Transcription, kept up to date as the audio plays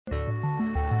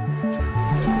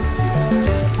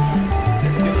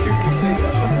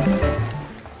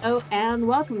and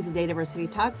welcome to DATAVERSITY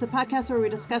Talks, a podcast where we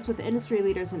discuss with industry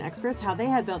leaders and experts how they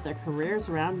have built their careers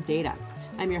around data.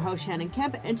 I'm your host, Shannon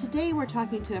Kemp, and today we're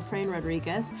talking to Efrain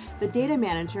Rodriguez, the data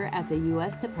manager at the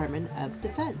U.S. Department of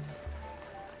Defense.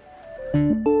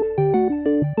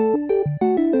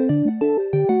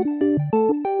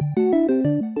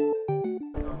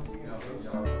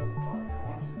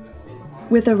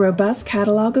 With a robust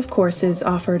catalog of courses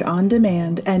offered on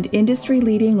demand and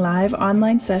industry-leading live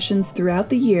online sessions throughout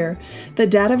the year, the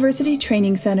DATAVERSITY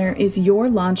Training Center is your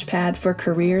launchpad for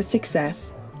career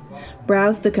success.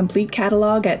 Browse the complete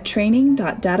catalog at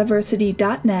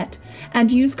training.dataversity.net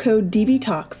and use code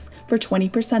DVTalks for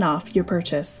 20% off your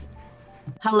purchase.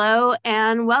 Hello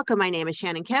and welcome. My name is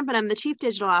Shannon Kemp and I'm the Chief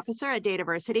Digital Officer at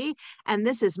DATAVERSITY. And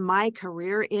this is My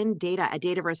Career in Data, a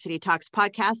DATAVERSITY Talks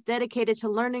podcast dedicated to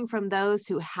learning from those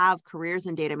who have careers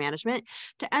in data management,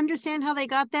 to understand how they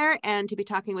got there, and to be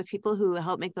talking with people who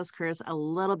help make those careers a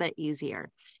little bit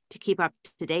easier. To keep up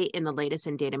to date in the latest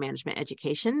in data management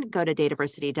education, go to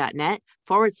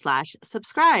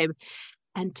dataversity.net/subscribe.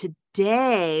 And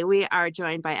today we are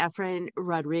joined by Efrain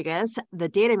Rodriguez, the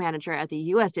data manager at the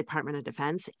U.S. Department of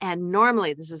Defense. And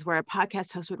normally this is where a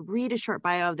podcast host would read a short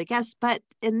bio of the guest, but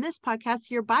in this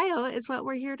podcast, your bio is what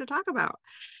we're here to talk about.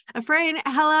 Efrain,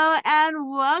 hello and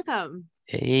welcome.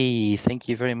 Hey, thank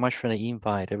you very much for the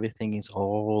invite. Everything is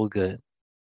all good.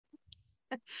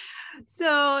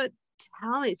 So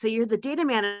tell me, so you're the data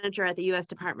manager at the U.S.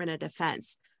 Department of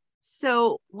Defense.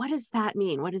 So what does that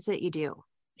mean? What is it you do?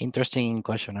 Interesting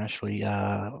question, actually.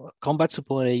 Combat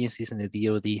support agencies in the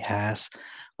DoD has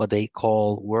what they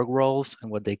call work roles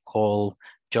and what they call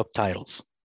job titles.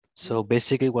 So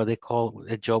basically what they call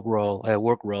a job role, a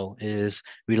work role, is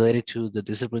related to the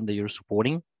discipline that you're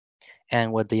supporting.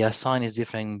 And what they assign is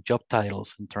different job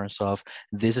titles in terms of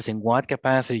this is in what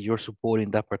capacity you're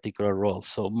supporting that particular role.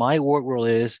 So my work role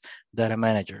is data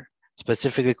manager,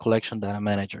 specifically collection data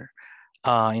manager.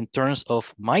 In terms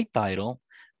of my title,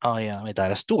 I am a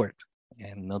data steward,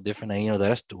 and no different than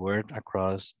data steward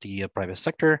across the private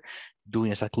sector, doing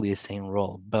exactly the same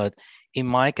role. But in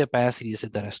my capacity as a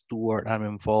data steward, I'm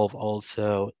involved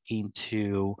also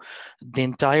into the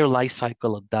entire life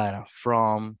cycle of data,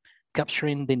 from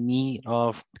capturing the need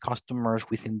of customers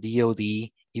within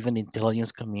DoD, even the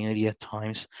intelligence community at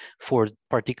times, for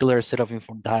particular set of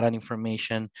data and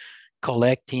information,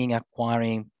 collecting,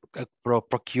 acquiring,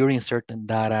 procuring certain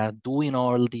data, doing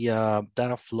all the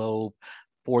data flow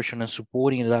portion and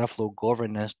supporting the data flow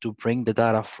governance to bring the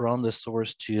data from the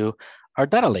source to our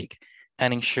data lake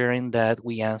and ensuring that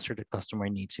we answer the customer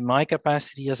needs. In my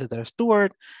capacity as a data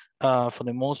steward, for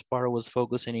the most part, I was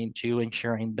focusing into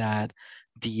ensuring that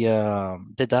the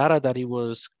data that it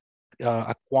was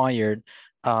acquired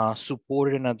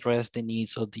supported and addressed the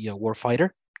needs of the warfighter,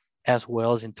 as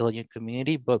well as intelligence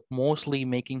community, but mostly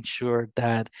making sure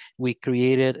that we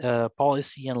created a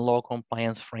policy and law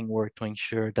compliance framework to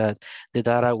ensure that the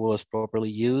data was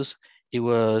properly used. It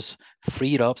was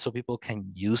freed up so people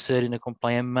can use it in a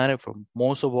compliant manner, for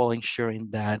most of all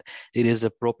ensuring that it is the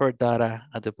proper data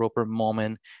at the proper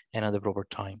moment and at the proper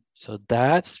time. So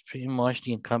that's pretty much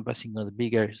the encompassing of the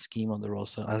bigger scheme of the role.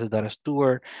 So as a data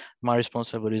steward, my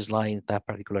responsibilities lie in that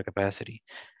particular capacity.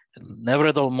 Never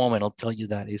a dull moment, I'll tell you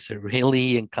that. It's a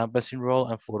really encompassing role.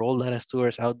 And for all data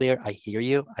stewards out there, I hear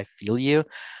you, I feel you.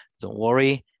 Don't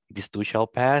worry, this too shall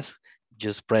pass.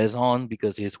 Just press on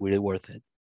because it's really worth it.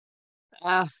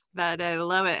 That I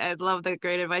love it. I love the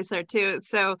great advice there too.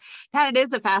 So that it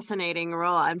is a fascinating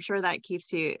role. I'm sure that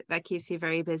keeps you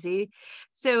very busy.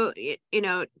 So,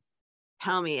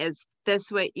 tell me, is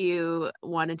this what you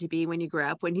wanted to be when you grew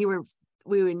up? When you were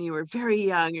very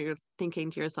young, you're thinking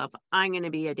to yourself, I'm going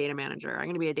to be a data manager. I'm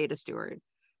going to be a data steward.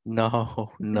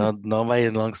 No, not by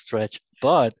a long stretch.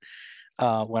 But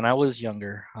when I was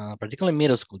younger, particularly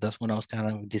middle school, that's when I was kind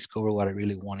of discovered what I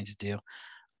really wanted to do.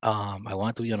 I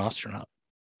wanted to be an astronaut.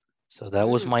 So that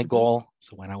was my goal.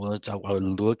 So when I would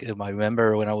look, I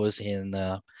remember when I was in,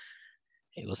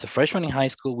 it was a freshman in high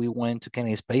school, we went to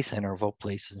Kennedy Space Center of all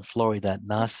places in Florida at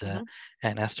NASA.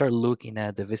 And I started looking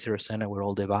at the visitor center with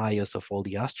all the bios of all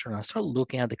the astronauts. I started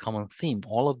looking at the common theme.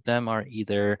 All of them are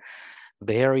either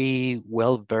very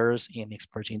well versed in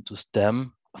experts into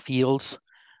STEM fields,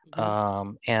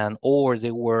 or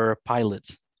they were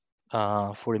pilots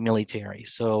for the military.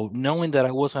 So knowing that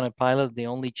I wasn't a pilot, the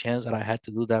only chance that I had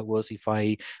to do that was if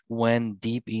I went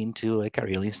deep into a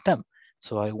career in STEM.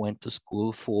 So I went to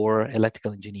school for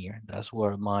electrical engineer. That's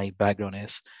where my background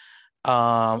is.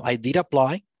 I did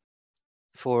apply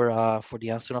for the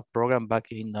astronaut program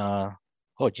back in, oh,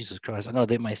 Jesus Christ, I'm gonna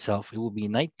date myself. It will be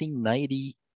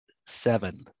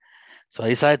 1997. So I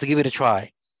decided to give it a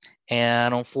try.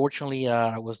 And unfortunately,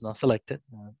 I was not selected.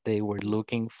 They were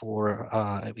looking for,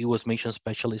 it was mission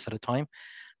specialist at the time,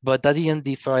 but that didn't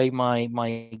defy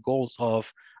my goals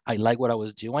of, I like what I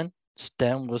was doing.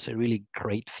 STEM was a really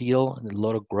great field and a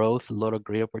lot of growth, a lot of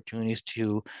great opportunities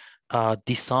to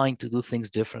design to do things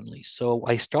differently. So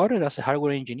I started as a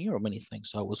hardware engineer of many things.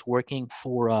 So I was working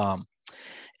for a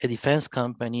defense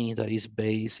company that is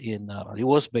based in, it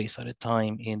was based at the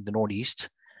time in the Northeast.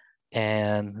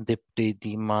 And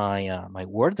my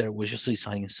work there was just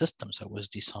designing systems. I was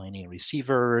designing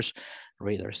receivers,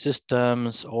 radar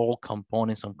systems, all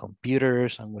components on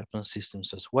computers and weapon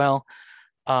systems as well.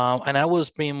 And I was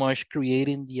pretty much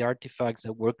creating the artifacts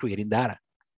that were creating data.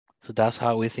 So that's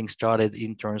how everything started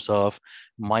in terms of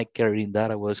my career in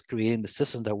data was creating the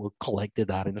systems that would collect the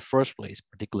data in the first place,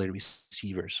 particularly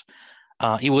receivers.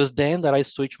 It was then that I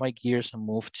switched my gears and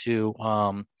moved to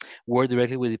work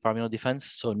directly with the Department of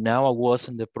Defense. So now I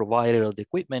wasn't the provider of the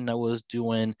equipment. I was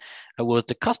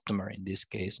the customer in this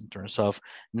case, in terms of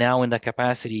now in that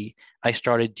capacity, I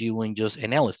started doing just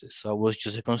analysis. So I was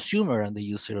just a consumer and the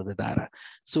user of the data.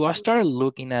 So I started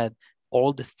looking at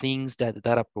all the things that the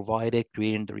data provided,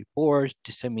 creating the reports,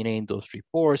 disseminating those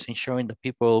reports, ensuring that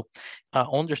people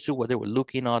understood what they were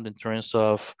looking at in terms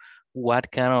of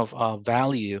what kind of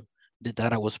value the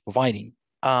data was providing.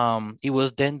 It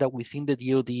was then that within the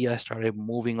DoD, I started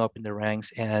moving up in the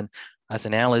ranks, and as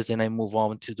an analyst, then I moved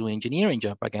on to do engineering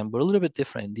job again, but a little bit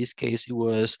different. In this case, it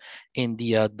was in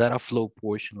the data flow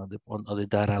portion of the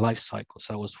data lifecycle.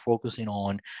 So I was focusing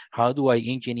on how do I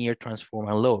engineer, transform,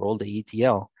 and load all the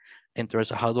ETL in terms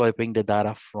of how do I bring the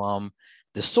data from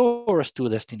the source to a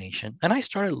destination. And I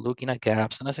started looking at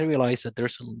gaps, and as I realized that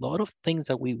there's a lot of things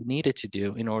that we needed to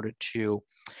do in order to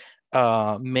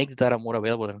make the data more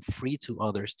available and free to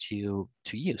others to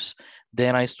use.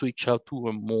 Then I switch out to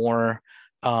a more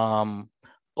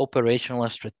operational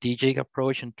and strategic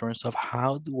approach in terms of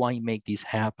how do I make this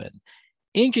happen.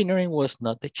 Engineering was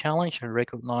not the challenge. I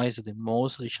recognize that the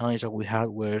most of the challenge that we had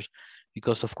was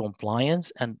because of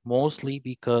compliance and mostly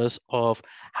because of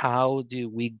how do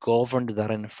we govern the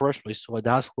data in the first place. So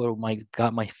that's where I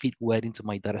got my feet wet into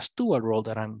my data steward role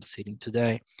that I'm sitting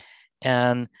today.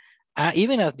 And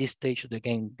even at this stage of the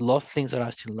game, a lot of things that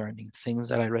I'm still learning, things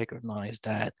that I recognize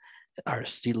that are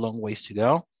still long ways to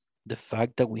go. The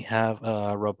fact that we have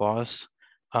a robust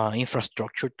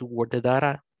infrastructure toward the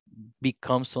data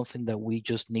becomes something that we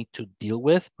just need to deal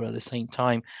with. But at the same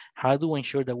time, how do we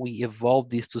ensure that we evolve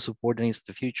this to support the needs of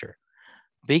the future?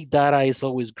 Big data is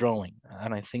always growing.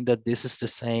 And I think that this is the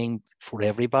same for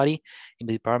everybody. In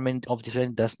the Department of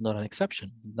Defense, that's not an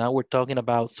exception. Now we're talking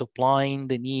about supplying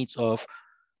the needs of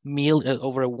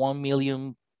over 1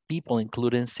 million people,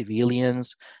 including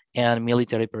civilians and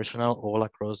military personnel all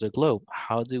across the globe.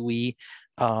 How do we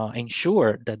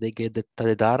ensure that they get the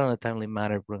data in a timely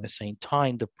manner, but at the same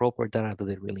time, the proper data that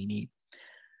they really need?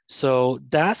 So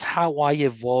that's how I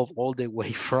evolved all the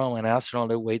way from an astronaut all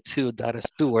the way to data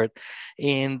steward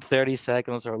in 30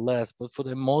 seconds or less. But for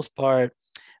the most part,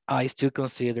 I still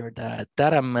consider that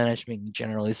data management in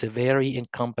general is a very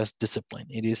encompassed discipline.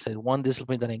 It is a one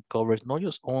discipline that covers not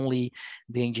just only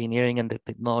the engineering and the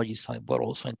technology side, but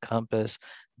also encompass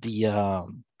the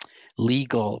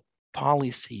legal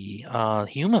policy,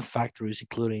 human factors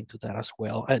included into that as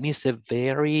well. And it's a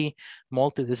very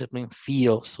multidisciplinary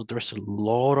field. So there's a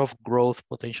lot of growth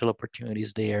potential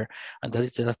opportunities there. And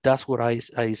that's what I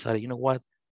decided, you know what?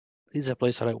 This is a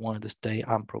place that I wanted to stay.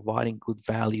 I'm providing good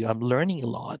value. I'm learning a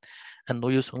lot, and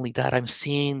not just only that, I'm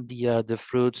seeing the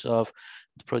fruits of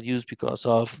the produce because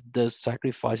of the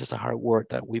sacrifices and hard work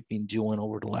that we've been doing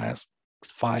over the last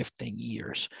 5, 10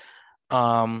 years.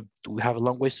 Do we have a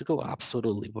long ways to go?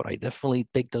 Absolutely, but I definitely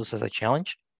take those as a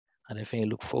challenge, and I think I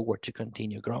look forward to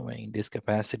continue growing in this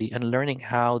capacity and learning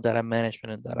how data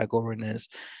management and data governance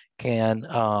can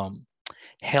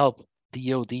help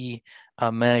DoD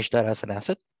manage that as an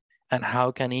asset, and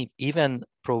how can it even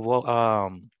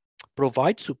provide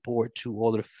support to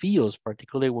other fields,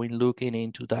 particularly when looking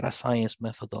into data science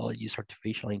methodologies,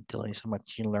 artificial intelligence, and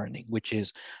machine learning, which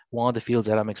is one of the fields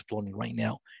that I'm exploring right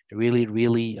now. A really,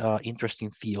 really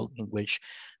interesting field in which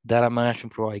data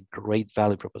management provide great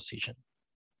value proposition.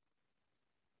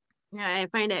 Yeah, I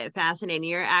find it fascinating.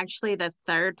 You're actually the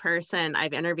third person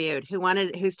I've interviewed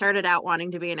who started out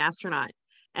wanting to be an astronaut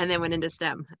and then went into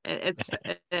STEM. I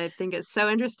think it's so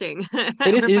interesting. We're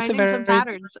It's a finding some very,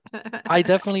 patterns. I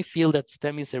definitely feel that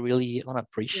STEM is a really Yeah,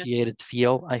 unappreciated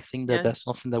field. I think that yeah. that's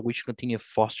something that we should continue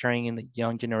fostering in the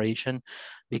young generation, Mhm.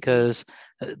 because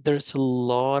there's a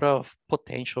lot of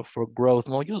potential for growth,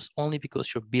 not just only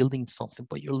because you're building something,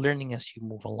 but you're learning as you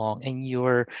move along and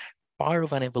you're part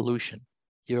of an evolution.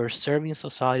 You're serving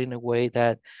society in a way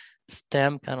that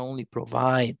STEM can only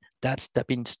provide that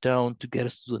stepping stone to get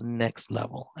us to the next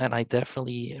level. And I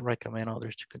definitely recommend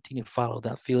others to continue to follow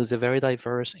that field. It's a very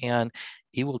diverse and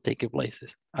it will take you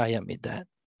places. I admit that.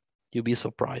 You'll be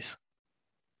surprised.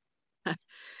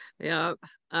 Yeah.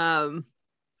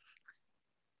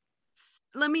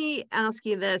 Let me ask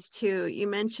you this too. You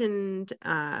mentioned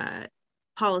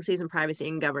policies and privacy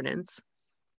and governance.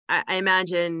 I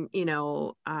imagine,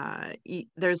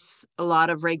 there's a lot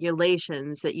of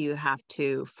regulations that you have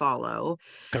to follow.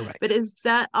 But Correct. is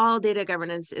that all data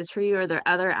governance is for you? Or are there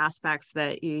other aspects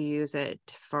that you use it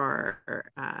for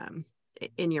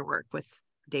in your work with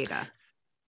data?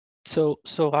 So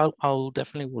I'll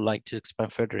definitely would like to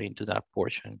expand further into that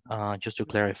portion, just to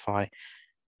clarify.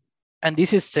 And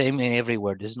this is same in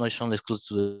everywhere. This is not only exclusive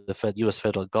to the U.S.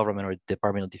 federal government or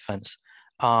Department of Defense.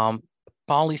 Um,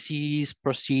 Policies,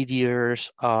 procedures,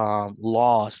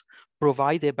 laws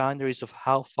provide the boundaries of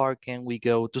how far can we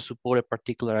go to support a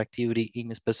particular activity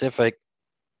in a specific,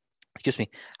 excuse me,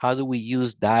 how do we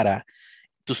use data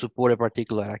to support a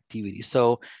particular activity.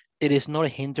 So it is not a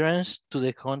hindrance, to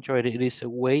the contrary, it is a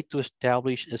way to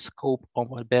establish a scope on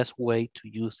the best way to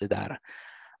use the data.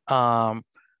 From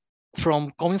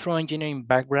coming from engineering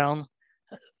background,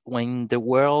 when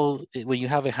you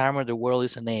have a hammer, the world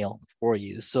is a nail for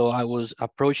you. So I was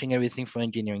approaching everything from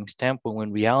engineering standpoint, when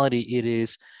in reality it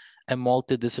is a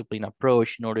multidiscipline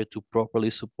approach in order to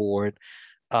properly support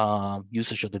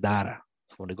usage of the data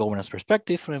from the governance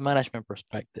perspective, from a management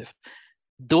perspective.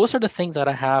 Those are the things that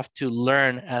I have to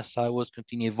learn as I was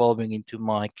continue evolving into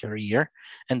my career.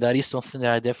 And that is something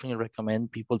that I definitely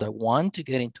recommend people that want to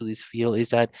get into this field, is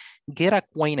that get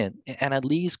acquainted and at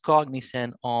least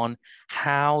cognizant on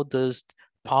how does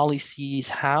policies,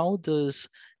 how does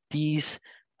these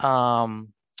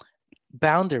boundaries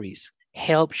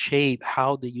help shape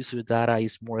how the use of data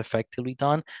is more effectively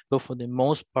done. But for the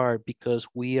most part, because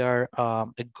we are a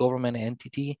government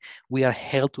entity, we are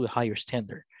held to a higher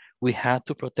standard. We have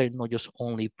to protect not just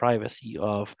only privacy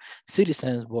of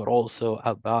citizens, but also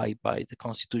abide by the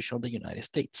Constitution of the United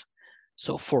States.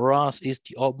 So for us, it's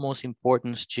the utmost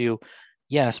importance to,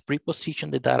 yes,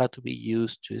 pre-position the data to be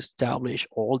used to establish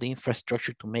all the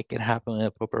infrastructure to make it happen in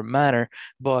a proper manner,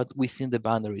 but within the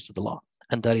boundaries of the law.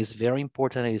 And that is very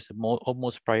important. It is the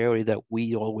utmost priority that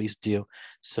we always do.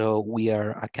 So we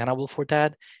are accountable for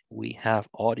that. We have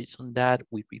audits on that.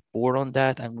 We report on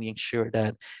that, and we ensure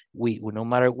that no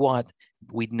matter what,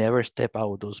 we never step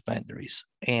out of those boundaries.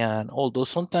 And although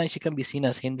sometimes it can be seen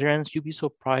as hindrance, you'd be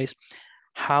surprised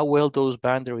how well those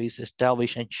boundaries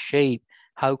establish and shape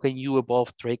how can you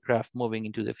evolve tradecraft moving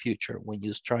into the future when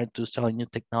you start to sell new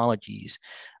technologies.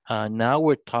 Now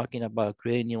we're talking about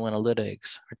creating new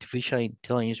analytics, artificial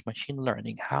intelligence, machine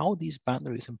learning, how these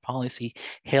boundaries and policy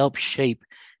help shape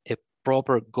a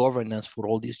proper governance for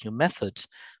all these new methods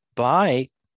by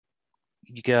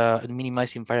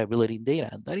minimizing variability in data.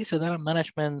 And that is a data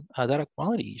management, data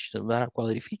quality issue, data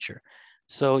quality feature.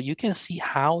 So you can see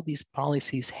how these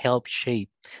policies help shape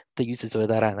the usage of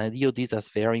data. And DoD, that's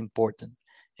very important.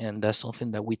 And that's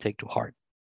something that we take to heart.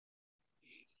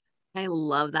 I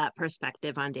love that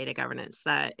perspective on data governance.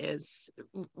 That is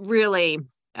really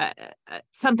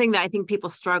something that I think people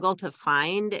struggle to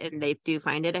find, and they do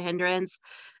find it a hindrance.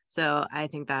 So I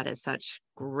think that is such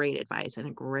great advice and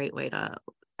a great way to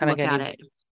look at it.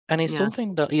 And it's Yeah.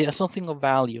 something that, yeah, something of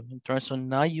value in terms of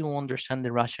now you understand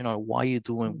the rationale why you're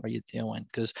doing what you're doing,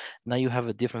 because now you have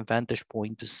a different vantage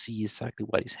point to see exactly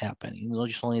what is happening, not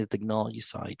just only the technology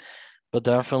side, but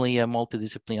definitely a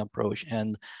multidisciplinary approach.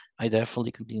 And I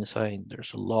definitely continue saying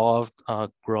there's a lot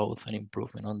of growth and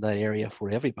improvement on that area for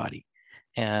everybody.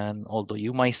 And although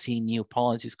you might see new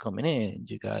policies coming in,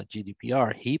 you got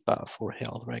GDPR, HIPAA for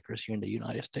health records here in the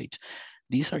United States.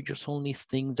 These are just only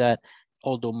things that,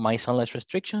 although might sound less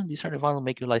restriction, these are the ones that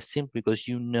make your life simple because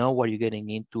you know what you're getting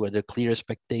into and the clear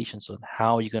expectations on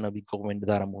how you're going to be going the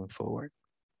data moving forward.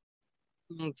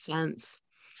 Makes sense.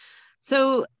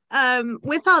 So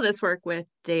with all this work with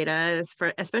data,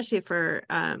 especially for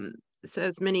so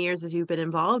as many years as you've been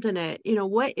involved in it,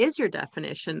 what is your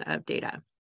definition of data?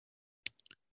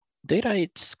 Data, I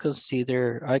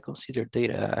consider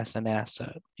data as an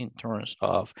asset in terms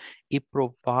of it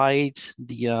provides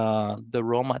the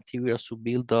raw materials to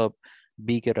build up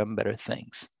bigger and better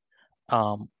things.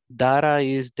 Data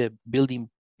is the building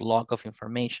block of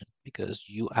information because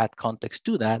you add context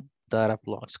to that, data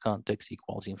plus context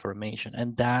equals information.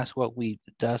 And that's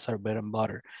our bread and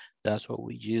butter. That's what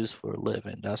we use for a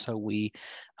living. That's how we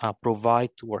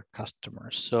provide to our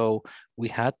customers. So we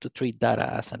had to treat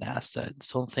data as an asset,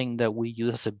 something that we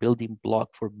use as a building block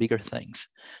for bigger things.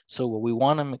 So what we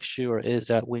want to make sure is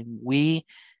that when we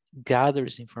gather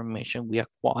this information, we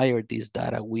acquire this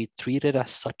data, we treat it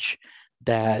as such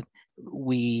that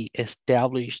we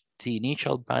establish the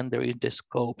initial boundary, the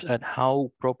scopes, and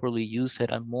how properly use it,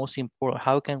 and most important,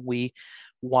 how can we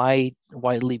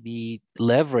widely be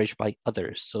leveraged by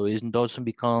others, so it doesn't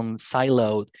become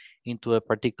siloed into a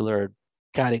particular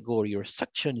category or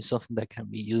section. Is something that can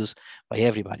be used by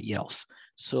everybody else.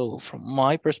 So from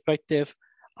my perspective,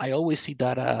 I always see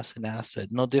data as an asset,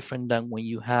 no different than when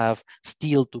you have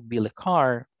steel to build a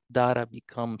car. Data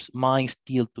becomes my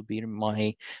steel to build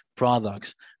my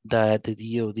products that the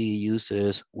DoD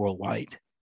uses worldwide.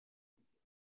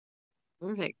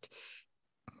 Perfect.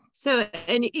 So,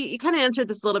 and you kind of answered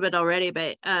this a little bit already,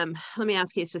 but let me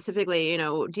ask you specifically,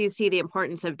 do you see the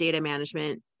importance of data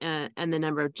management and the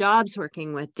number of jobs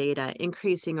working with data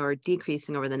increasing or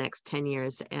decreasing over the next 10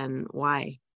 years, and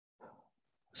why?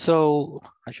 So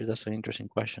actually, that's an interesting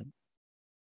question.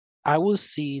 I will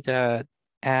see that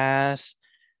as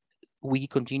we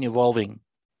continue evolving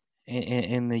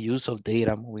in the use of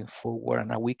data moving forward,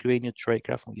 and we create new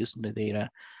tradecraft from using the data,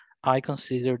 I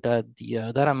consider that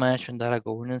the data management, data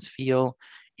governance field,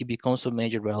 it becomes of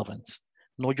major relevance.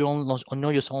 Not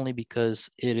just only because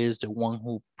it is the one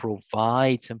who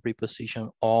provides and preposition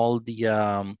all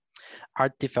the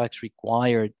artifacts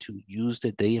required to use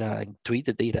the data and treat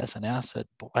the data as an asset,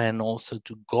 and also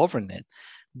to govern it,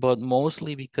 but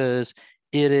mostly because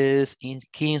it is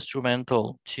key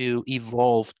instrumental to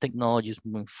evolve technologies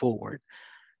moving forward.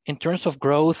 In terms of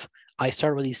growth, I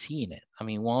start really seeing it. I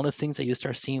mean, one of the things that you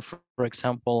start seeing, for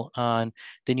example, on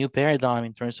the new paradigm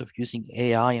in terms of using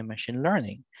AI and machine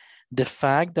learning, the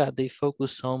fact that they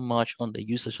focus so much on the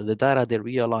usage of the data, they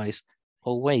realize,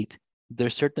 oh, wait,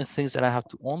 there's certain things that I have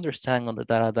to understand on the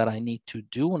data that I need to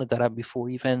do on the data before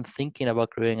even thinking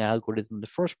about creating an algorithm in the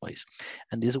first place.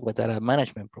 And this is what data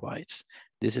management provides.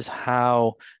 This is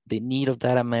how the need of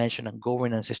data management and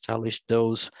governance establish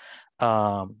those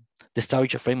the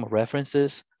establish a frame of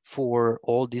references for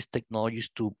all these technologies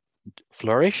to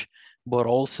flourish, but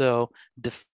also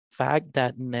the fact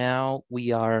that now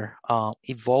we are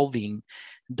evolving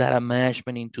data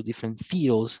management into different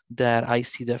fields, that I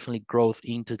see definitely growth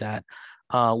into that.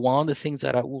 One of the things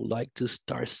that I would like to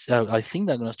start, I think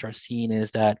that I'm going to start seeing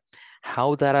is that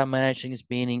how data management is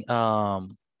being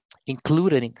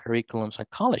included in curriculums at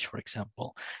college, for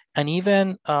example, and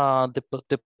even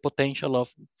the potential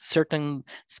of certain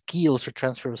skills or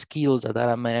transfer of skills that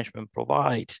data management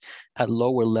provides at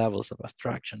lower levels of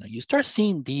abstraction. And you start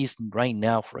seeing these right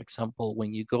now, for example,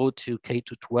 when you go to K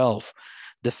to 12,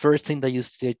 the first thing that you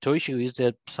see teach you is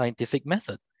the scientific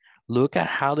method. Look at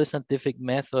how the scientific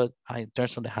method, in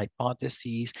terms of the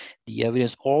hypotheses, the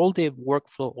evidence, all the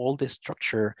workflow, all the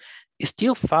structure,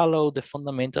 still follow the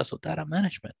fundamentals of data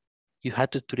management. You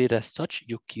had to treat it as such,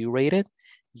 you curate it,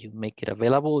 you make it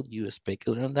available, you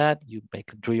speculate on that, you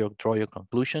draw your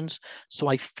conclusions. So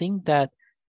I think that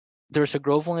there's a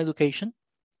growth on education.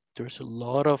 There's a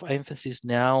lot of emphasis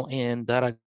now in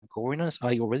data governance.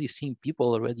 I already seen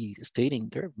people already stating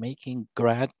they're making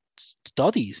grad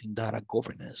studies in data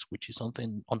governance, which is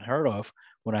something unheard of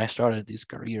when I started this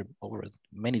career over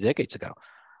many decades ago.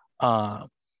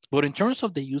 But in terms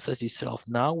of the usage itself,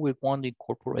 now we want to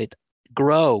incorporate,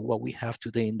 grow what we have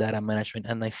today in data management,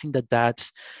 and I think that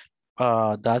that's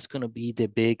going to be the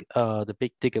big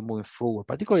ticket moving forward,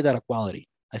 particularly data quality.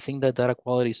 I think that data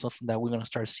quality is something that we're going to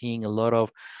start seeing a lot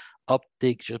of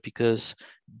uptick, just because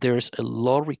there's a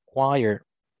lot required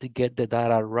to get the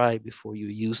data right before you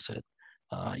use it.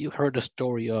 You heard the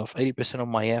story of 80% of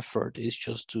my effort is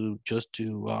just to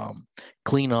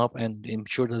clean up and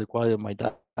ensure that the quality of my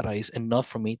data is enough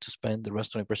for me to spend the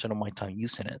rest 20% of my time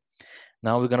using it.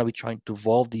 Now we're going to be trying to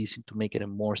evolve these to make it a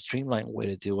more streamlined way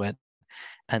to do it.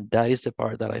 And that is the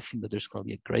part that I think that there's going to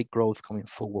be a great growth coming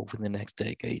forward within the next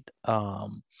decade. I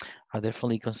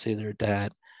definitely consider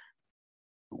that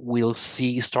we'll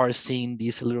start seeing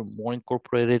these a little more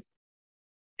incorporated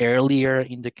earlier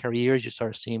in the careers. You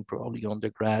start seeing probably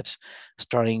undergrads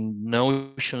starting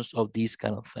notions of these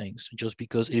kind of things, just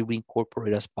because it will be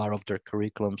incorporated as part of their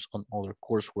curriculums on other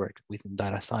coursework within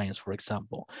data science, for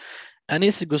example. And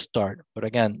it's a good start, but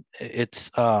again,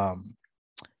 it's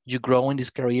you grow in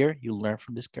this career, you learn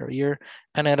from this career,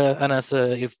 and as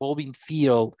a evolving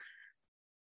field,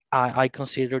 I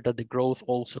consider that the growth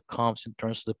also comes in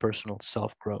terms of the personal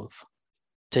self-growth.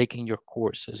 taking your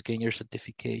courses, getting your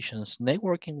certifications,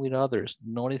 networking with others,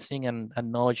 noticing and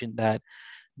acknowledging that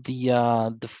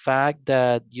the fact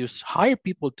that you hire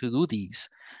people to do these,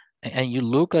 and you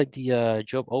look at the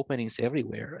job openings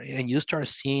everywhere, and you start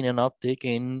seeing an uptick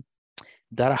in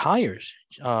data hires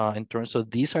in terms of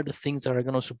these are the things that are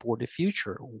going to support the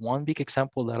future. One big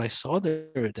example that I saw the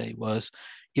other day was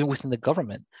even within the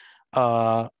government.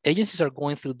 Agencies are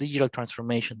going through digital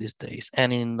transformation these days,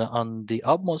 and on the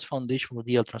utmost foundation for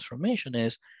digital transformation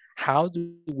is how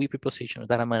do we reposition a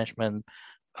data management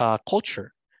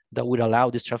culture that would allow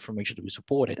this transformation to be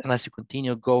supported. And as you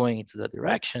continue going into that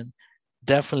direction,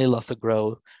 definitely lots of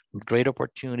growth, great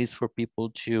opportunities for people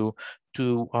to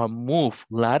move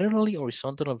laterally,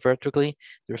 horizontally, or vertically.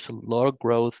 There's a lot of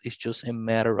growth. It's just a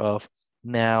matter of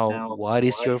now, what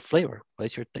is your flavor? What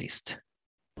is your taste?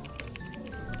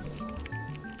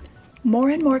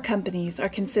 More and more companies are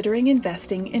considering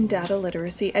investing in data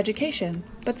literacy education,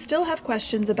 but still have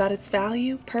questions about its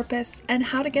value, purpose, and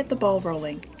how to get the ball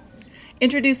rolling.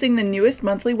 Introducing the newest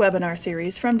monthly webinar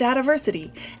series from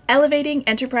DATAVERSITY, Elevating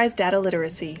Enterprise Data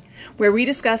Literacy, where we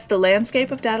discuss the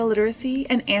landscape of data literacy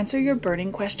and answer your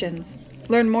burning questions.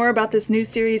 Learn more about this new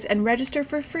series and register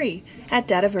for free at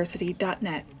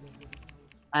dataversity.net.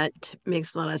 That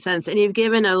makes a lot of sense. And you've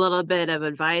given a little bit of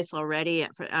advice already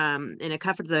in a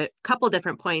couple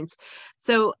different points.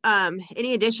 So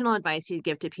any additional advice you'd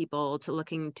give to people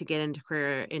looking to get into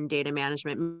career in data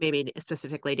management, maybe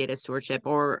specifically data stewardship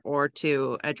or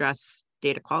to address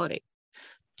data quality?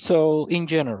 So in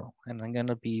general, and I'm going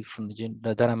to be from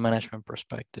the data management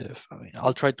perspective,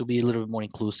 I'll try to be a little bit more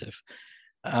inclusive.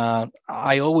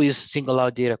 I always single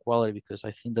out data quality because I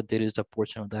think that there is a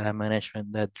portion of data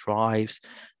management that drives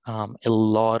a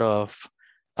lot of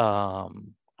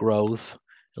growth,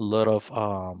 a lot of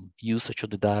usage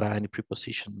of the data, and it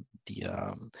preposition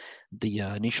the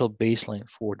initial baseline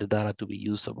for the data to be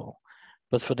usable.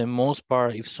 But for the most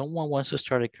part, if someone wants to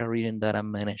start a career in data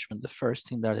management, the first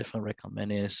thing that I definitely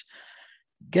recommend is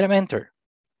get a mentor.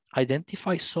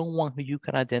 Identify someone who you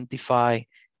can identify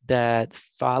that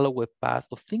follow a path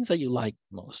of things that you like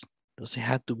most. Doesn't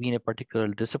have to be in a particular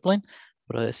discipline,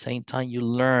 but at the same time, you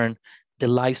learn the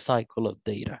life cycle of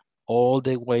data, all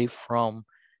the way from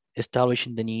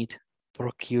establishing the need,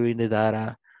 procuring the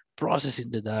data,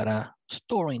 processing the data,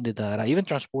 storing the data, even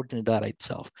transporting the data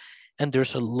itself. And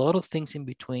there's a lot of things in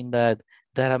between that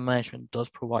data management does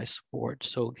provide support.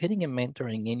 So getting a mentor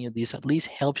in any of these at least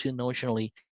helps you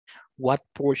notionally what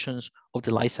portions of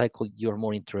the life cycle you're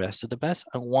more interested in best.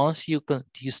 And once you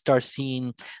start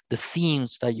seeing the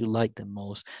themes that you like the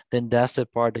most, then that's the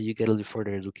part that you get a little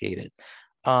further educated.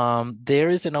 There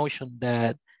is a notion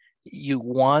that you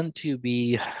want to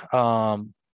be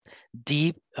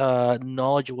deep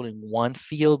knowledgeable in one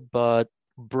field, but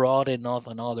broad enough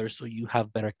on others so you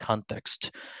have better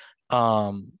context.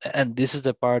 And this is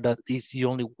the part that is the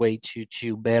only way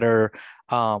to better,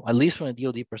 at least from a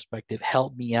DoD perspective,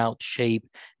 help me out shape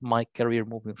my career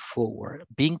moving forward.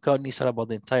 Being cognizant about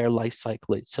the entire life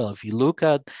cycle itself. You look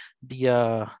at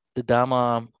the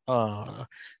DAMA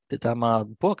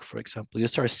book, for example, you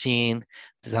start seeing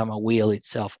the DAMA wheel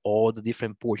itself, all the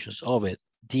different portions of it.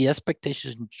 The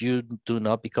expectations you do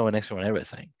not become an expert on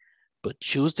everything, but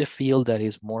choose the field that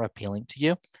is more appealing to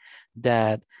you,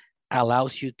 that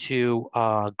allows you to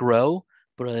grow,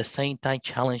 but at the same time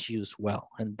challenge you as well.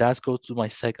 And that goes to my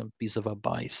second piece of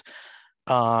advice.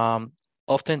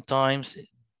 Oftentimes,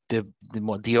 the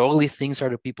ugly things are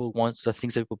the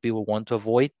things that people want to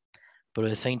avoid, but at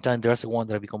the same time, there's the one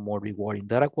that become more rewarding.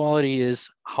 Data quality is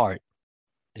hard.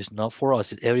 It's not for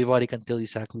us. Everybody can tell you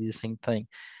exactly the same thing.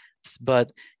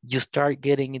 But you start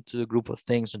getting into the group of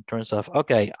things in terms of,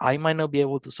 okay, I might not be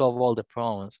able to solve all the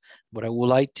problems, but I would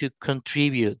like to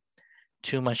contribute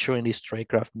to maturing this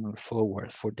tradecraft moving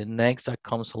forward. For the next that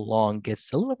comes along,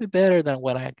 gets a little bit better than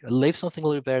when I leave something a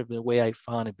little better than the way I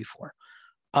found it before.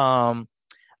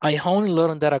 I hone a lot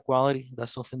on data quality.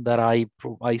 That's something that I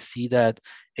see that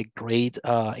a great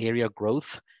area of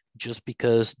growth, just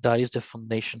because that is the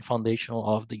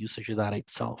foundational of the usage of data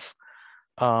itself.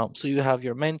 So you have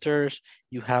your mentors,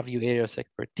 you have your areas of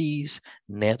expertise,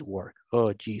 network.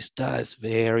 Oh, geez, that is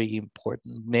very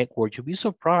important. Network. You'll be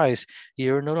surprised.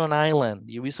 You're not on an island.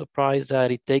 You'll be surprised that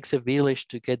it takes a village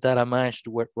to get data managed to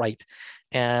work right.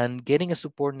 And getting a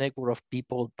support network of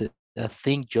people that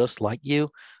think just like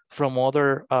you from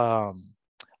other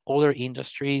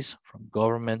industries, from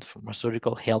government,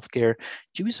 pharmaceutical, healthcare,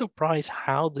 you'd be surprised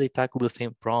how they tackle the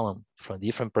same problem from a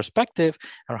different perspective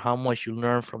and how much you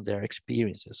learn from their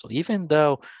experiences. So even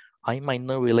though I might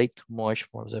not relate too much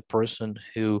more as a person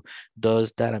who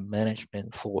does data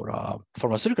management for a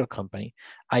pharmaceutical company,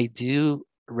 I do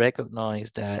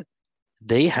recognize that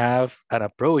they have an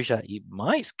approach that it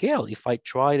might scale if I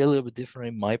try it a little bit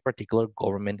different in my particular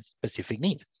government specific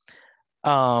need.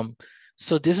 Um,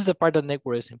 so this is the part that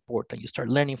network is important. You start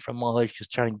learning from others, you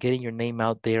start getting your name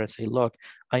out there and say, look,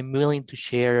 I'm willing to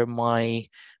share my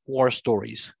war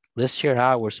stories. Let's share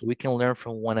ours so we can learn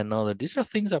from one another. These are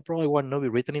things that probably won't be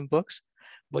written in books,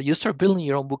 but you start building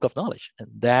your own book of knowledge. And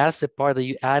that's the part that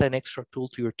you add an extra tool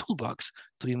to your toolbox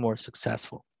to be more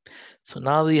successful. So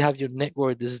now that you have your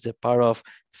network, this is the part of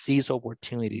seize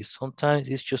opportunities. Sometimes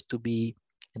it's just to be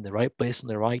in the right place in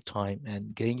the right time,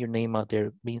 and getting your name out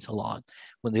there means a lot.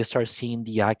 When they start seeing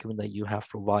the acumen that you have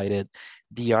provided,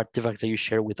 the artifacts that you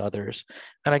share with others.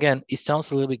 And again, it sounds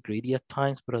a little bit greedy at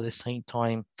times, but at the same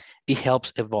time, it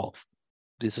helps evolve.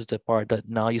 This is the part that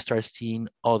now you start seeing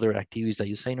other activities that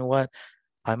you say, you know what,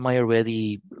 I might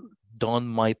already done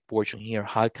my portion here.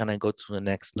 How can I go to the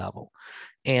next level?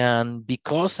 And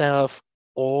because of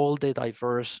all the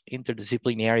diverse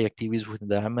interdisciplinary activities within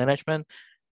data management,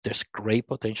 there's great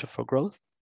potential for growth,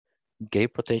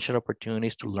 great potential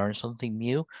opportunities to learn something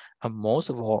new, and most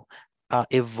of all,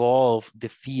 evolve the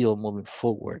field moving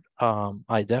forward.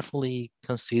 I definitely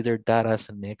consider that as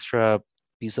an extra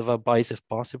piece of advice, if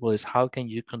possible, is how can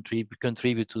you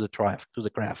contribute to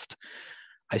the craft.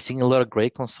 I've seen a lot of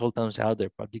great consultants out there,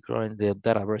 particularly in the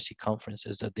DATAVERSITY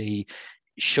conferences, that they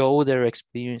show their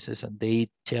experiences and they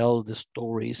tell the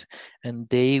stories and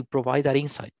they provide that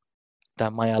insight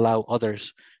that might allow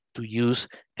others to use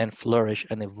and flourish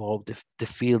and evolve the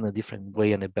field in a different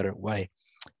way and a better way.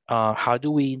 How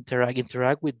do we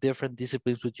interact with different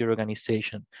disciplines with your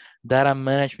organization? Data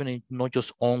management is not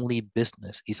just only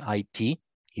business, it's IT,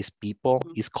 it's people,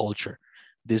 it's culture.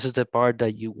 This is the part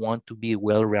that you want to be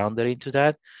well-rounded into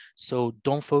that. So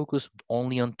don't focus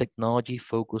only on technology,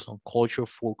 focus on culture,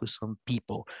 focus on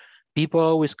people. People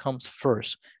always comes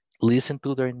first. Listen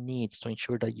to their needs to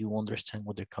ensure that you understand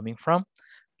where they're coming from.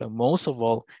 But most of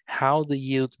all, how do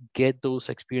you get those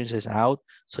experiences out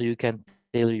so you can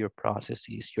tailor your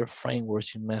processes, your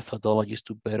frameworks, your methodologies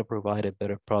to better provide a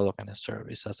better product and a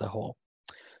service as a whole.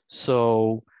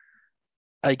 So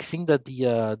I think that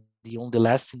the only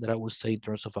last thing that I would say in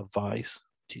terms of advice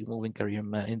to moving career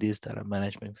in this data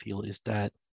management field is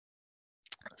that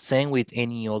same with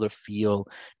any other field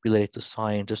related to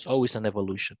science, there's always an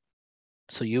evolution.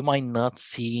 So you might not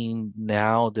see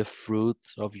now the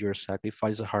fruits of your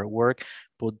sacrifice and hard work,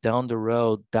 but down the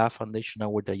road, that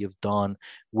foundational work that you've done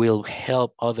will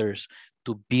help others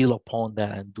to build upon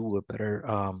that and do a better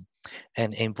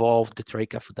and involve the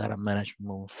trade for data management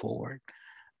moving forward.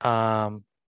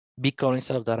 Big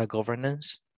concept of data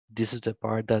governance. This is the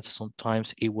part that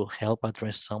sometimes it will help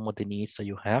address some of the needs that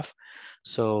you have.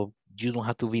 So you don't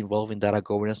have to be involved in data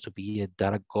governance to be a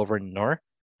data governor.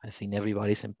 I think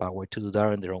everybody's empowered to do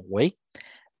that in their own way.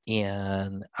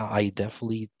 And I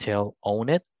definitely own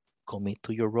it, commit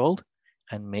to your role,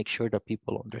 and make sure that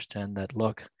people understand that,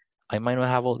 look, I might not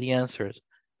have all the answers,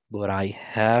 but I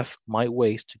have my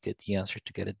ways to get the answer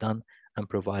to get it done and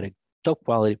provide a top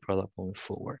quality product moving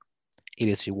forward. It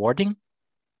is rewarding,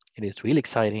 it is really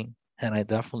exciting, and I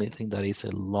definitely think that it's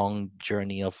a long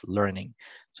journey of learning.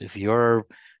 So if you're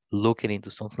looking into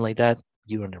something like that,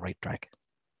 you're on the right track.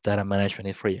 Data management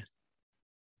is for you.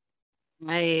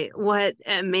 What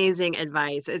amazing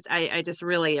advice. I just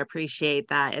really appreciate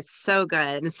that. It's so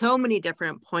good. And so many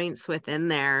different points within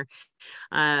there.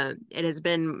 It has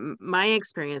been my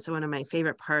experience, one of my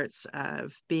favorite parts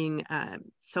of being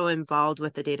so involved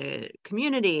with the data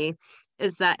community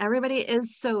is that everybody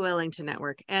is so willing to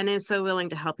network and is so willing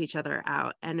to help each other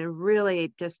out. And it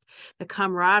really just the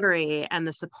camaraderie and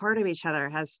the support of each other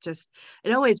has just,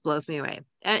 it always blows me away.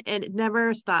 It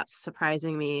never stops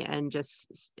surprising me. And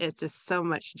just, it's just so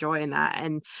much joy in that.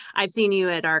 And I've seen you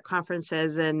at our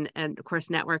conferences and of course,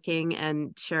 networking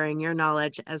and sharing your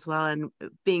knowledge as well. And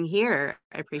being here,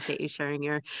 I appreciate you sharing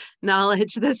your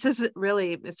knowledge. This is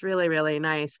really, it's really, really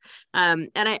nice.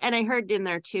 And I heard in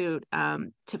there too,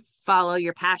 to follow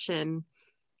your passion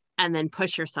and then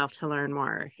push yourself to learn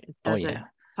more. It doesn't,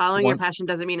 following your passion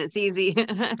doesn't mean it's easy.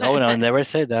 No, I never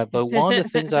said that. But one of the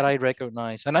things that I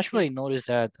recognize, and actually I noticed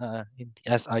that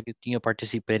as I continue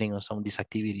participating on some of these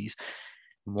activities,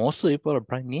 most of the people are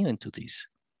brand new into this.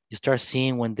 You start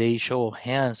seeing when they show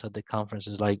hands at the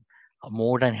conferences, like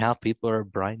more than half people are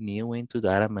brand new into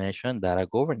data management, data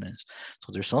governance.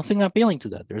 So there's something appealing to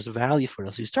that. There's value for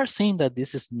us. You start seeing that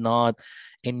this is not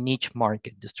a niche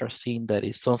market. You start seeing that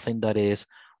it's something that is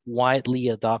widely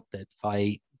adopted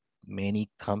by many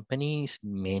companies,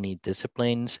 many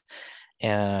disciplines,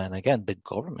 and again, the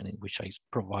government in which I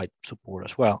provide support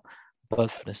as well.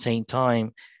 But at the same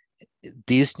time,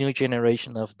 this new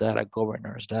generation of data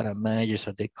governors, data managers,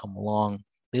 as they come along,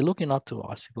 they're looking up to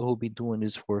us, people who've been doing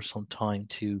this for some time,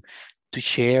 to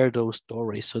share those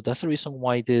stories. So that's the reason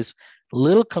why this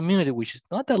little community, which is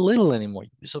not that little anymore,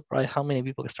 you'd be surprised how many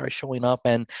people start showing up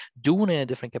and doing it in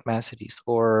different capacities,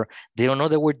 or they don't know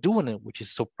that we're doing it, which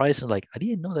is surprising. Like, I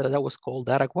didn't know that that was called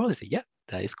data quality. Yeah,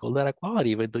 that is called data quality,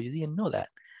 even though you didn't know that.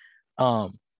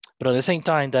 But at the same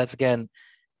time, that's again,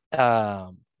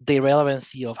 the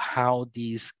relevancy of how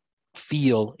this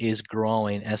field is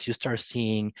growing as you start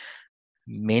seeing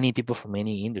many people from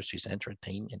many industries,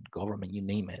 entertainment, government, you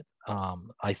name it.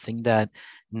 I think that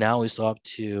now it's up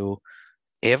to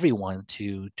everyone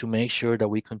to make sure that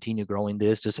we continue growing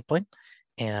this discipline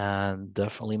and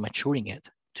definitely maturing it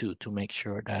to make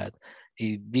sure that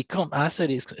it become asset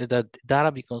is that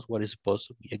data becomes what is supposed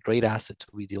to be, a great asset to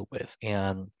be deal with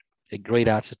and a great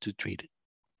asset to treat it.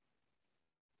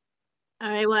 All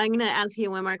right. Well, I'm going to ask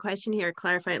you one more question here,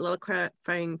 clarify a little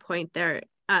clarifying point there.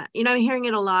 I'm hearing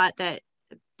it a lot that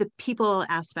the people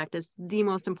aspect is the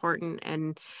most important,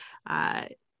 and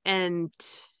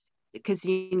because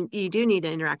you do need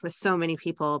to interact with so many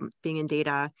people being in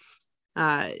data.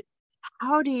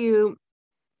 How do you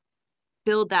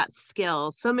build that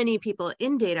skill? So many people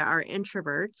in data are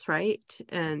introverts, right?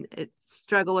 And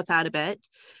struggle with that a bit.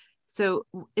 So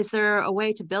is there a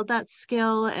way to build that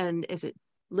skill? And is it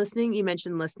listening? You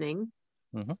mentioned listening.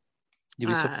 Mm-hmm. You'd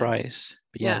be surprised.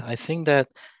 But Yeah. I think that,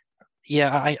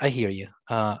 I hear you.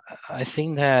 I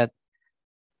think that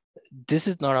this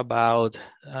is not about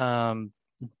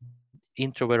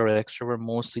introvert or extrovert,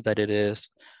 mostly that it is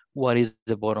what is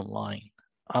the bottom line.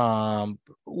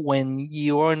 When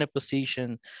you are in a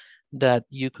position that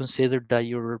you consider that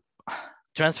your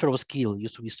transferable skill,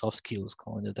 used to be soft skills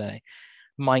calling it today,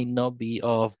 might not be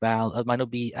might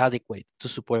not be adequate to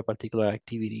support a particular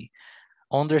activity,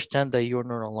 understand that you're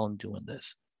not alone doing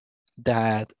this,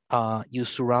 that you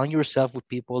surround yourself with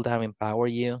people that empower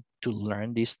you to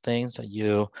learn these things and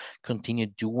you continue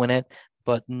doing it,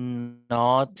 but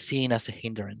not seen as a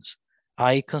hindrance.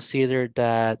 I consider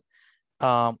that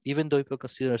even though people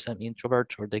consider themselves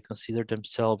introverts or they consider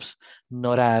themselves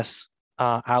not as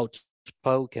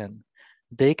outspoken,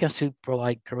 they can still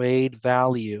provide great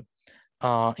value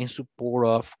in support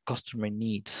of customer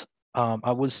needs.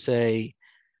 I would say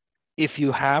if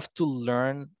you have to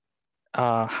learn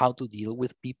how to deal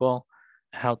with people,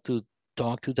 how to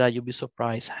talk to that, you'll be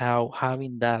surprised how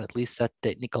having that, at least that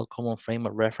technical common frame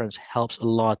of reference, helps a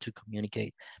lot to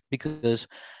communicate. Because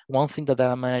one thing that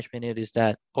data management is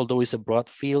that although it's a broad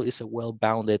field, it's a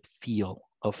well-bounded field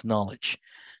of knowledge.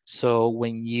 So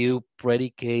when you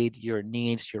predicate your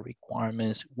needs, your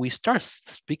requirements, we start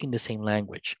speaking the same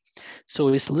language. So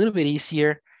it's a little bit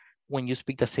easier when you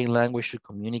speak the same language to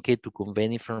communicate, to convey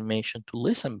information, to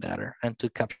listen better, and to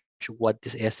capture what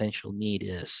this essential need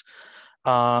is.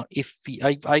 If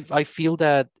I feel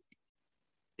that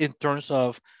in terms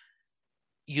of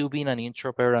you being an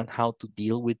introvert and how to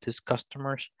deal with these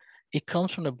customers, it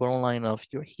comes from the bottom line of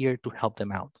you're here to help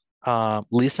them out.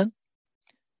 Listen,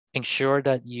 ensure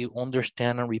that you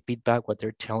understand and repeat back what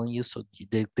they're telling you so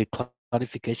the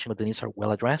clarification of the needs are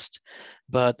well addressed.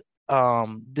 But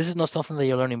this is not something that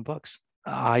you learn in books.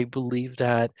 I believe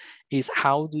that is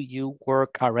how do you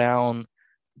work around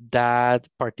that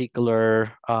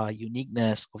particular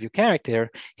uniqueness of your character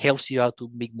helps you out to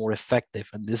be more effective.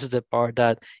 And this is the part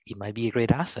that it might be a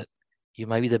great asset. You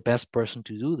might be the best person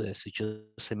to do this. It's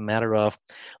just a matter of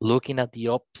looking at the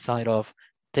upside of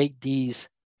take these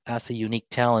as a unique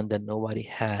talent that nobody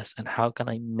has, and how can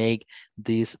I make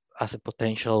this as a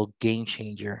potential game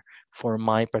changer for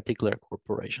my particular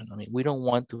corporation. I mean, we don't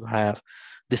want to have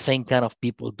the same kind of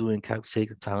people doing same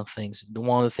kind of things.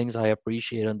 One of the things I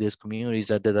appreciate in this community is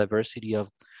that the diversity of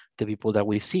the people that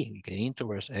we see,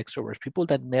 introverts, extroverts, people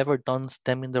that never done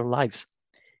STEM in their lives.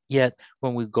 Yet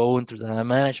when we go into data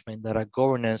management, data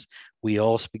governance, we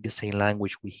all speak the same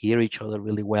language. We hear each other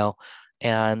really well.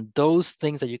 And those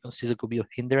things that you consider could be a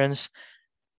hindrance,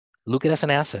 look at it as an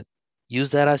asset.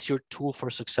 Use that as your tool for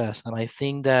success. And I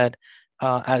think that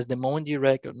as the moment you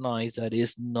recognize that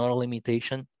is not a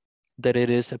limitation, that it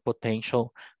is a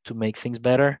potential to make things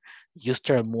better, you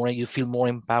feel more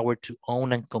empowered to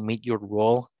own and commit your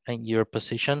role and your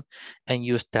position, and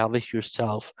you establish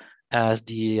yourself as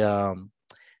the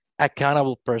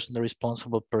accountable person, the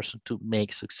responsible person to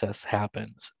make success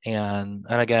happens. And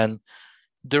again,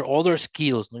 there are other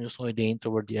skills, not just only the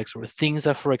introvert, the extrovert, things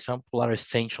that, for example, are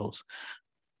essentials.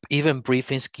 Even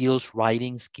briefing skills,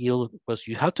 writing skill, because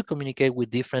you have to communicate with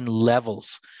different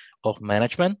levels of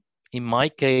management. In my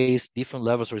case, different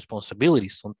levels of responsibility.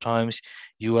 Sometimes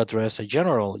you address a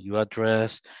general, you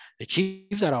address a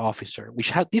chief data officer,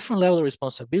 which have different level of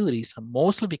responsibilities, and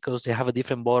mostly because they have a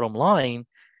different bottom line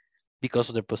because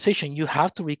of their position, you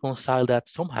have to reconcile that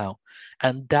somehow.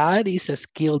 And that is a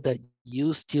skill that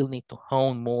you still need to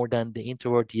hone more than the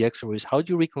introvert, the extrovert. Is how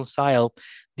do you reconcile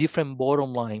different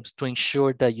bottom lines to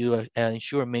ensure that you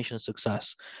ensure mission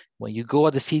success? When you go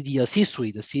at the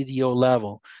C-suite, the CDO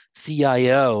level,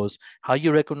 CIOs, how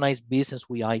you recognize business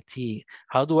with IT?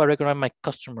 How do I recognize my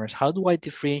customers? How do I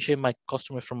differentiate my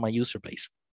customers from my user base?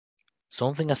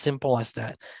 Something as simple as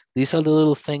that. These are the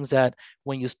little things that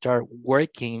when you start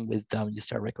working with them, you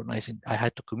start recognizing I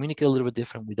had to communicate a little bit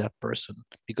different with that person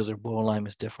because their bottom line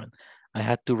is different. I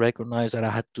had to recognize that I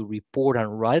had to report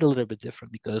and write a little bit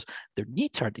different because their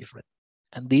needs are different.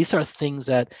 And these are things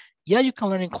that, yeah, you can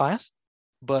learn in class,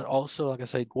 but also, like I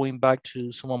said, going back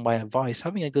to some of my advice,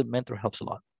 having a good mentor helps a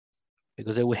lot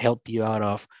because it will help you out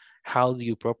of how do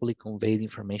you properly convey the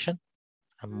information,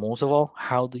 and most of all,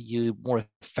 how do you more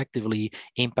effectively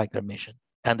impact their mission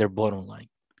and their bottom line?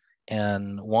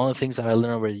 And one of the things that I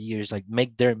learned over the years, like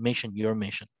make their mission your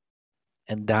mission.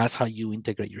 And that's how you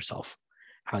integrate yourself,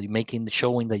 how you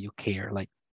showing that you care. Like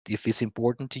if it's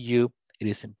important to you, it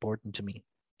is important to me,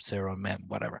 Sarah, ma'am,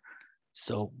 whatever.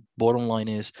 So bottom line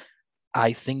is,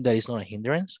 I think that is not a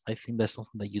hindrance. I think that's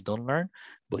something that you don't learn,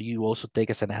 but you also take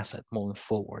as an asset moving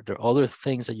forward. There are other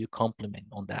things that you complement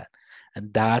on that.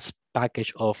 And that's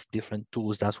package of different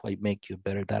tools. That's why make you a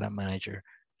better data manager,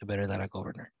 a better data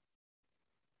governor.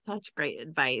 Such great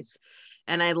advice.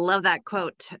 And I love that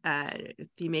quote. If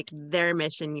you make their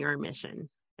mission your mission.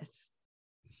 It's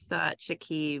such a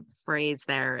key phrase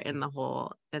there in the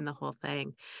whole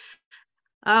thing.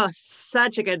 Oh,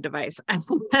 such a good advice.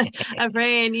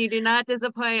 Efrain, you do not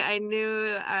disappoint. I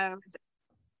knew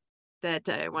that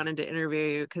I wanted to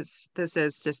interview you because this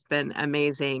has just been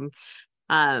amazing.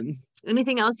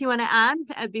 Anything else you want to add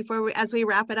as we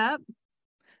wrap it up?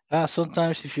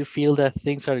 Sometimes if you feel that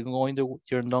things are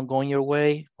you're not going your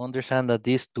way, understand that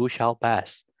this too shall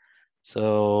pass.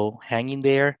 So hang in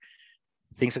there.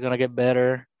 Things are gonna get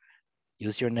better.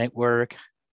 Use your network.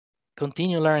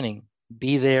 Continue learning.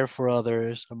 Be there for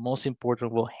others. And most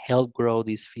important, will help grow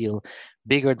this field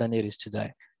bigger than it is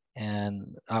today.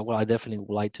 And I definitely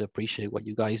would like to appreciate what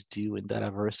you guys do in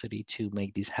Dataversity to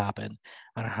make this happen,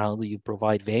 and how do you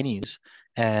provide venues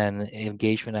and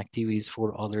engagement activities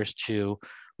for others to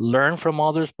learn from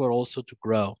others, but also to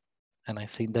grow. And I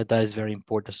think that that is very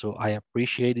important. So I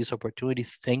appreciate this opportunity.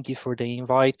 Thank you for the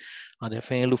invite. I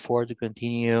definitely look forward to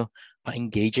continue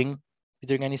engaging with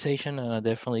the organization, and I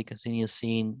definitely continue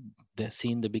seeing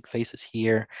the big faces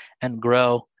here and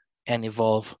grow and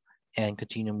evolve and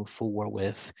continue to move forward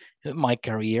with my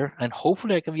career. And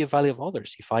hopefully I can be of value of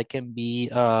others. If I can be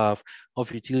of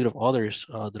utility of others,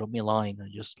 drop me a line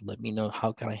and just let me know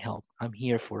how can I help. I'm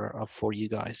here for you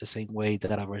guys the same way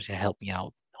that Dataversity helped me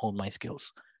out, hone my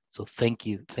skills. So thank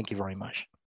you very much.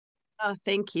 Oh,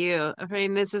 thank you. I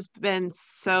mean, this has been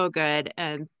so good.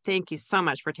 And thank you so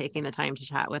much for taking the time to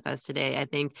chat with us today. I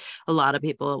think a lot of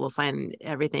people will find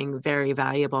everything very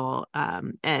valuable.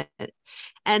 And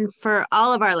for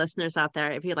all of our listeners out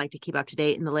there, if you'd like to keep up to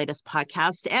date in the latest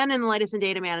podcast and in the latest in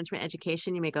data management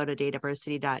education, you may go to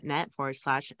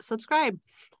dataversity.net/subscribe.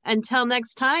 Until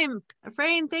next time,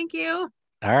 Efrain, thank you.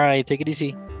 All right, take it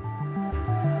easy.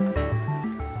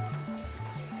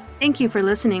 Thank you for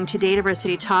listening to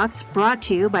Dataversity Talks, brought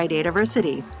to you by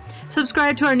Dataversity.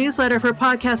 Subscribe to our newsletter for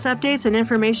podcast updates and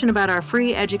information about our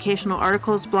free educational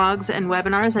articles, blogs, and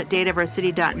webinars at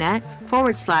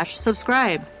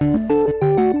dataversity.net/subscribe.